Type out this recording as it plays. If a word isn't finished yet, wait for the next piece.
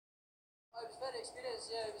It was very experienced,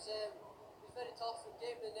 yeah. It was very tough and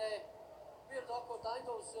game and weird awkward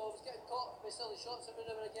angles, so I was getting caught by silly shots every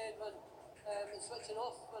now and again when and switching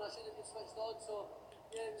off when I should have been switched on. So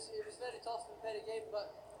yeah, it was very tough and very game,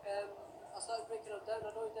 but I started breaking him down.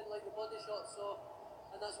 I know he didn't like the body shot, so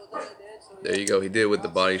and that's what did it at the end. So There you go. He did it with the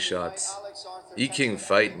body shots. E-King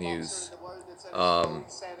Fight News.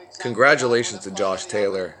 Congratulations to Josh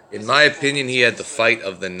Taylor. In my opinion, he had the fight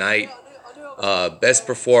of the night. Best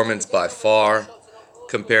performance by far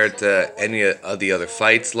compared to any of the other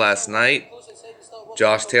fights last night.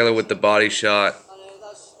 Josh Taylor with the body shot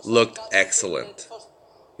looked excellent.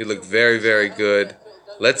 He looked very, very good.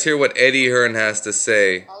 Let's hear what Eddie Hearn has to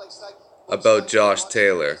say about Josh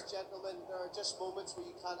Taylor. Just moments where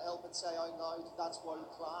you can't help but say out loud, that's world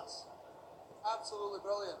class. Absolutely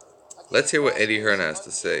brilliant. Let's hear what Eddie Hearn has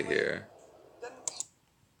to say here.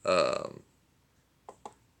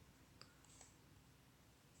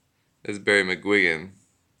 This is Barry McGuigan.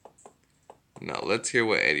 No, let's hear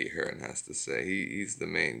what Eddie Hearn has to say. He's the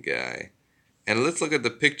main guy. And let's look at the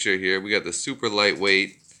picture here. We got the super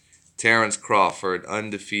lightweight Terrence Crawford,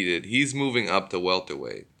 undefeated. He's moving up to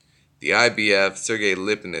welterweight. The IBF, Sergey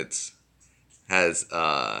Lipinets, has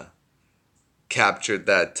captured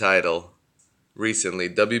that title recently.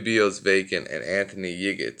 WBO's vacant, and Anthony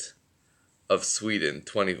Yigit of Sweden,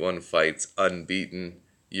 21 fights, unbeaten,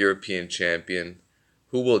 European champion.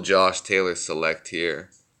 Who will Josh Taylor select here?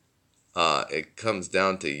 It comes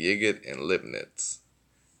down to Yigit and Lipinets.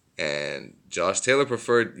 And Josh Taylor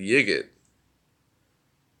preferred Yigit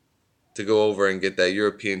to go over and get that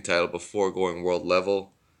European title before going world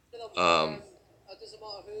level. It doesn't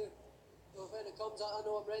matter who, when it comes. I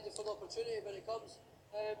know I'm ready for the opportunity when it comes.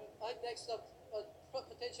 I think next up,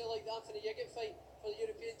 potentially like the Anthony Yigit fight for the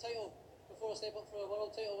European title before I step up for a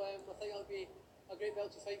world title. I think that would be a great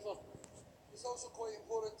belt to fight for. It's also quite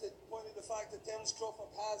important to point out the fact that Terence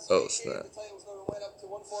Crawford has snap. the titles now and went up to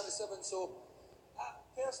 147. So,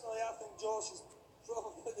 personally, I think Josh is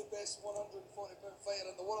probably the best 140-pound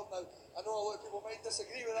fighter in the world now. I know a lot of people might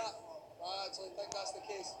disagree with that. I actually think that's the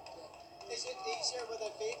case. Is it easier with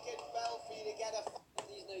a vacant belt for you to get a fight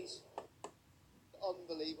these days?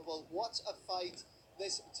 Unbelievable. What a fight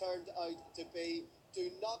this turned out to be.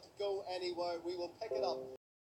 Do not go anywhere. We will pick it up.